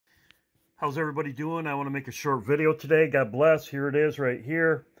How's everybody doing? I want to make a short video today. God bless. Here it is right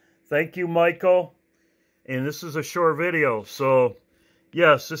here. Thank you, Michael. And this is a short video. So,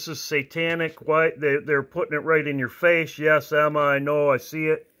 yes, this is satanic. Why they're putting it right in your face. Yes, Emma, I know. I see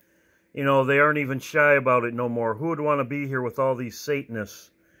it. You know, they aren't even shy about it no more. Who would want to be here with all these Satanists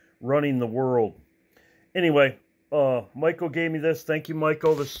running the world? Anyway, Michael gave me this. Thank you,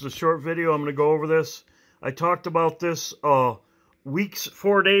 Michael. This is a short video. I'm going to go over this. I talked about this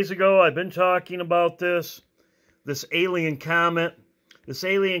 4 days ago. I've been talking about this alien comet. This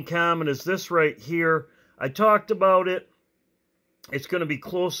alien comet is this right here. I talked about it. It's going to be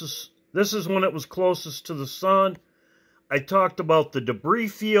closest. This is when it was closest to the sun. I talked about the debris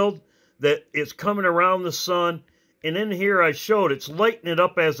field that is coming around the sun. And in here I showed it's lighting it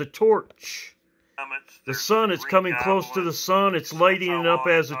up as a torch. The sun is coming close to the sun. It's lighting it up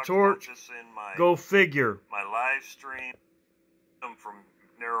as a torch. Go figure. My live stream from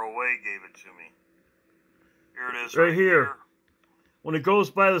Narrow Way gave it to me. Here it is right here. When it goes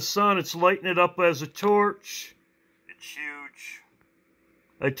by the sun, it's lighting it up as a torch. It's huge.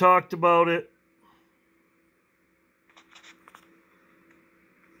 I talked about it.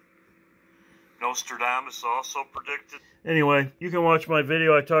 Nostradamus also predicted. Anyway, you can watch my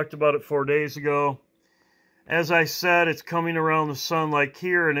video. I talked about it 4 days ago. As I said, it's coming around the sun like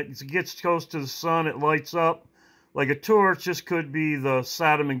here, and it gets close to the sun, it lights up like a torch. This could be the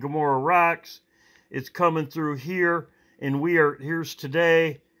Sodom and Gomorrah rocks. It's coming through here, and here's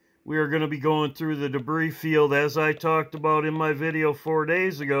today. We are going to be going through the debris field, as I talked about in my video 4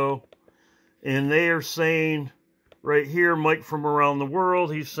 days ago. And they are saying, right here, Mike from around the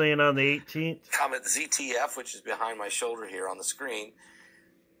world, he's saying on the 18th. Comet ZTF, which is behind my shoulder here on the screen.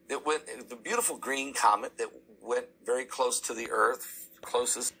 It went, the beautiful green comet that went very close to the Earth,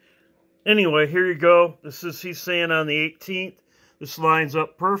 closest. Anyway, here you go. He's saying on the 18th. This lines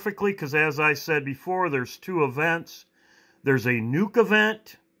up perfectly because, as I said before, there's two events. There's a nuke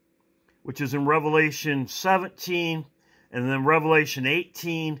event, which is in Revelation 17, and then Revelation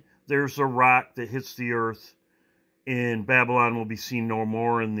 18, there's a rock that hits the earth, and Babylon will be seen no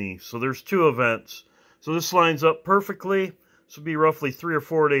more in thee. So there's two events. So this lines up perfectly. This will be roughly 3 or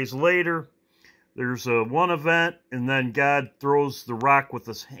 4 days later. There's one event, and then God throws the rock with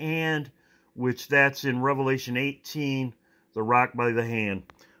his hand, which that's in Revelation 18, the rock by the hand.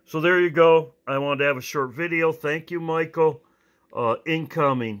 So there you go. I wanted to have a short video. Thank you, Michael.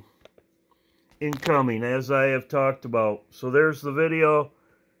 Incoming, as I have talked about. So there's the video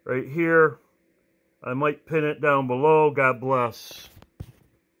right here. I might pin it down below. God bless.